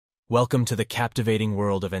Welcome to the captivating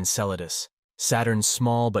world of Enceladus, Saturn's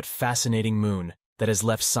small but fascinating moon that has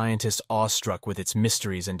left scientists awestruck with its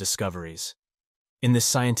mysteries and discoveries. In this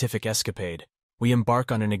scientific escapade, we embark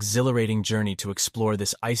on an exhilarating journey to explore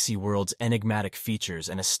this icy world's enigmatic features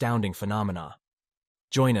and astounding phenomena.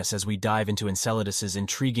 Join us as we dive into Enceladus's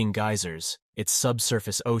intriguing geysers, its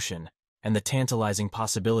subsurface ocean, and the tantalizing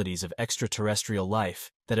possibilities of extraterrestrial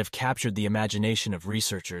life that have captured the imagination of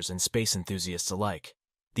researchers and space enthusiasts alike.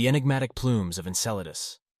 The Enigmatic Plumes of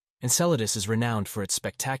Enceladus. Enceladus is renowned for its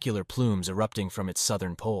spectacular plumes erupting from its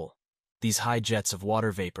southern pole. These high jets of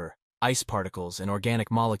water vapor, ice particles, and organic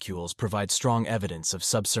molecules provide strong evidence of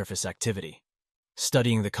subsurface activity.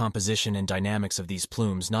 Studying the composition and dynamics of these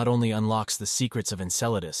plumes not only unlocks the secrets of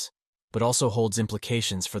Enceladus, but also holds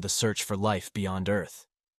implications for the search for life beyond Earth.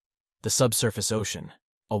 The Subsurface Ocean,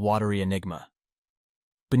 a watery enigma.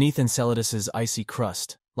 Beneath Enceladus's icy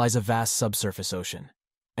crust lies a vast subsurface ocean,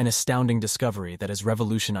 an astounding discovery that has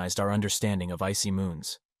revolutionized our understanding of icy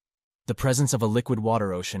moons. The presence of a liquid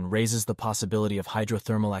water ocean raises the possibility of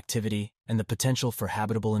hydrothermal activity and the potential for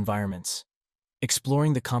habitable environments.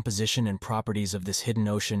 Exploring the composition and properties of this hidden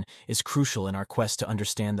ocean is crucial in our quest to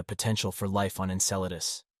understand the potential for life on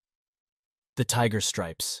Enceladus. The Tiger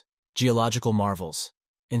Stripes, geological marvels.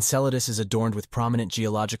 Enceladus is adorned with prominent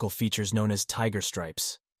geological features known as tiger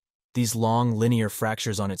stripes. These long, linear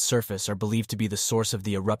fractures on its surface are believed to be the source of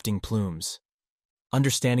the erupting plumes.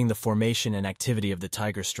 Understanding the formation and activity of the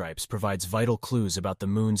tiger stripes provides vital clues about the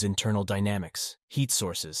moon's internal dynamics, heat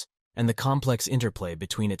sources, and the complex interplay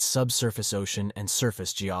between its subsurface ocean and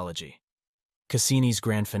surface geology. Cassini's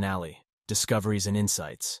grand finale, discoveries and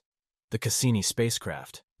insights. The Cassini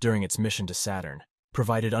spacecraft, during its mission to Saturn,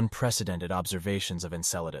 provided unprecedented observations of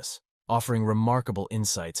Enceladus, offering remarkable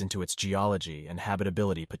insights into its geology and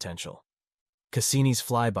habitability potential. Cassini's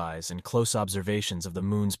flybys and close observations of the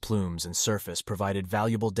moon's plumes and surface provided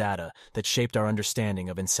valuable data that shaped our understanding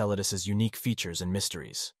of Enceladus's unique features and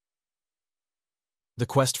mysteries. The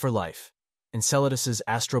quest for life. Enceladus's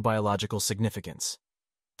astrobiological significance.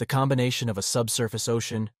 The combination of a subsurface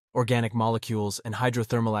ocean, organic molecules, and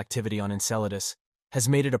hydrothermal activity on Enceladus has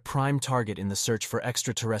made it a prime target in the search for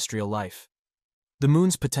extraterrestrial life. The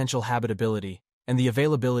moon's potential habitability and the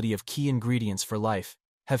availability of key ingredients for life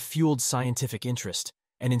have fueled scientific interest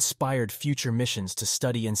and inspired future missions to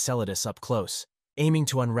study Enceladus up close, aiming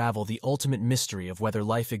to unravel the ultimate mystery of whether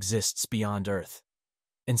life exists beyond Earth.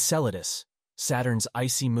 Enceladus, Saturn's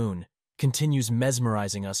icy moon, continues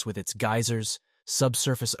mesmerizing us with its geysers,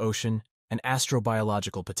 subsurface ocean, and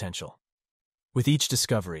astrobiological potential. With each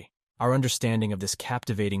discovery, our understanding of this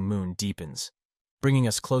captivating moon deepens, bringing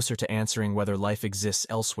us closer to answering whether life exists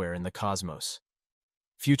elsewhere in the cosmos.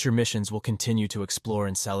 Future missions will continue to explore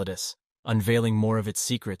Enceladus, unveiling more of its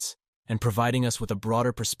secrets and providing us with a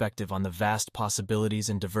broader perspective on the vast possibilities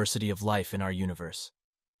and diversity of life in our universe.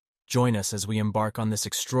 Join us as we embark on this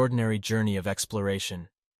extraordinary journey of exploration,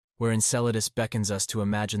 where Enceladus beckons us to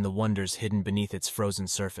imagine the wonders hidden beneath its frozen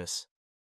surface.